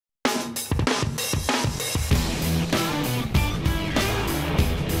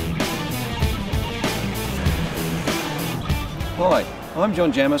Hi, I'm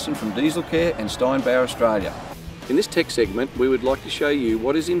John Jamieson from Diesel Care and Steinbauer Australia. In this tech segment we would like to show you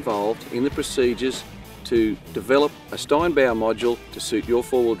what is involved in the procedures to develop a Steinbauer module to suit your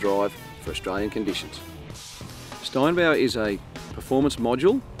four-wheel drive for Australian conditions. Steinbauer is a performance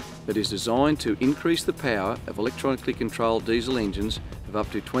module that is designed to increase the power of electronically controlled diesel engines of up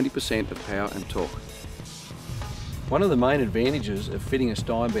to 20% of power and torque. One of the main advantages of fitting a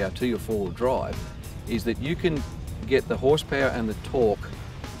Steinbauer to your four-wheel drive is that you can get the horsepower and the torque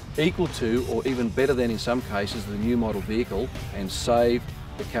equal to or even better than in some cases the new model vehicle and save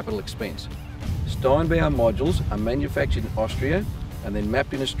the capital expense. Steinbauer modules are manufactured in Austria and then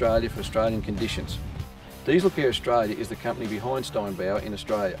mapped in Australia for Australian conditions. Diesel Care Australia is the company behind Steinbauer in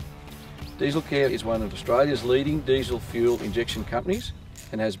Australia. Diesel Care is one of Australia's leading diesel fuel injection companies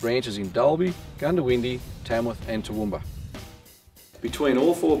and has branches in Dalby, Goondiwindi, Tamworth and Toowoomba. Between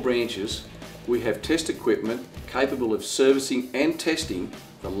all four branches we have test equipment capable of servicing and testing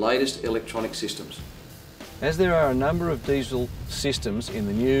the latest electronic systems. As there are a number of diesel systems in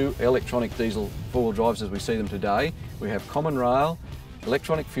the new electronic diesel four-wheel drives as we see them today, we have common rail,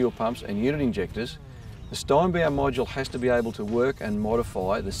 electronic fuel pumps and unit injectors. The Steinbauer module has to be able to work and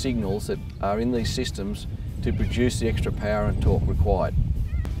modify the signals that are in these systems to produce the extra power and torque required.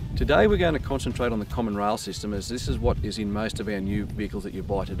 Today we're going to concentrate on the common rail system, as this is what is in most of our new vehicles that you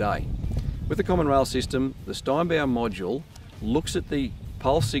buy today. With the common rail system, the Steinbauer module looks at the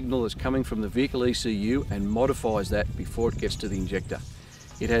pulse signal that's coming from the vehicle ECU and modifies that before it gets to the injector.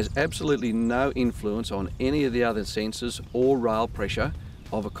 It has absolutely no influence on any of the other sensors or rail pressure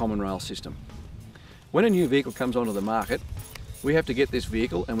of a common rail system. When a new vehicle comes onto the market, we have to get this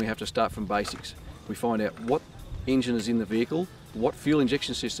vehicle and we have to start from basics. We find out what engine is in the vehicle, what fuel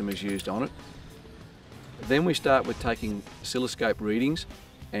injection system is used on it. Then we start with taking oscilloscope readings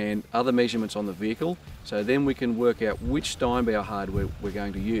and other measurements on the vehicle, so then we can work out which Steinbauer hardware we're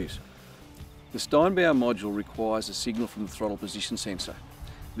going to use. The Steinbauer module requires a signal from the throttle position sensor.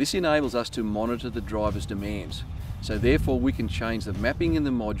 This enables us to monitor the driver's demands, so therefore we can change the mapping in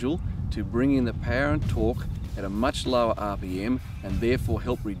the module to bring in the power and torque at a much lower RPM and therefore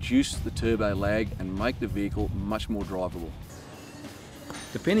help reduce the turbo lag and make the vehicle much more drivable.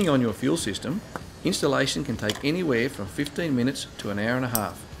 Depending on your fuel system, installation can take anywhere from 15 minutes to an hour and a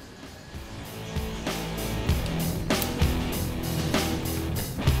half.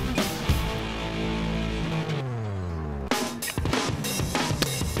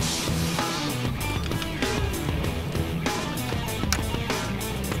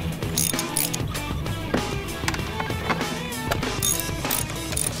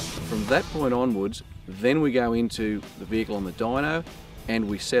 From that point onwards, then we go into the vehicle on the dyno and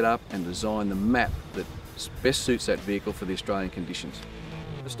we set up and design the map that best suits that vehicle for the Australian conditions.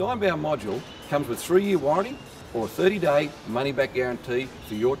 The Steinbauer module comes with 3-year warranty or a 30-day money-back guarantee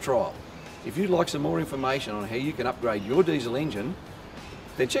for your trial. If you'd like some more information on how you can upgrade your diesel engine,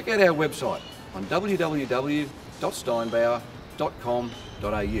 then check out our website on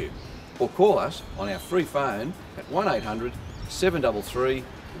www.steinbauer.com.au or call us on our free phone at 1800 733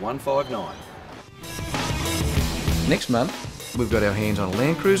 159. Next month we've got our hands on a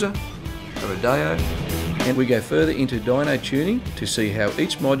Land Cruiser, a Rodeo, and we go further into dyno tuning to see how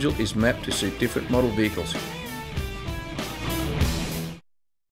each module is mapped to suit different model vehicles.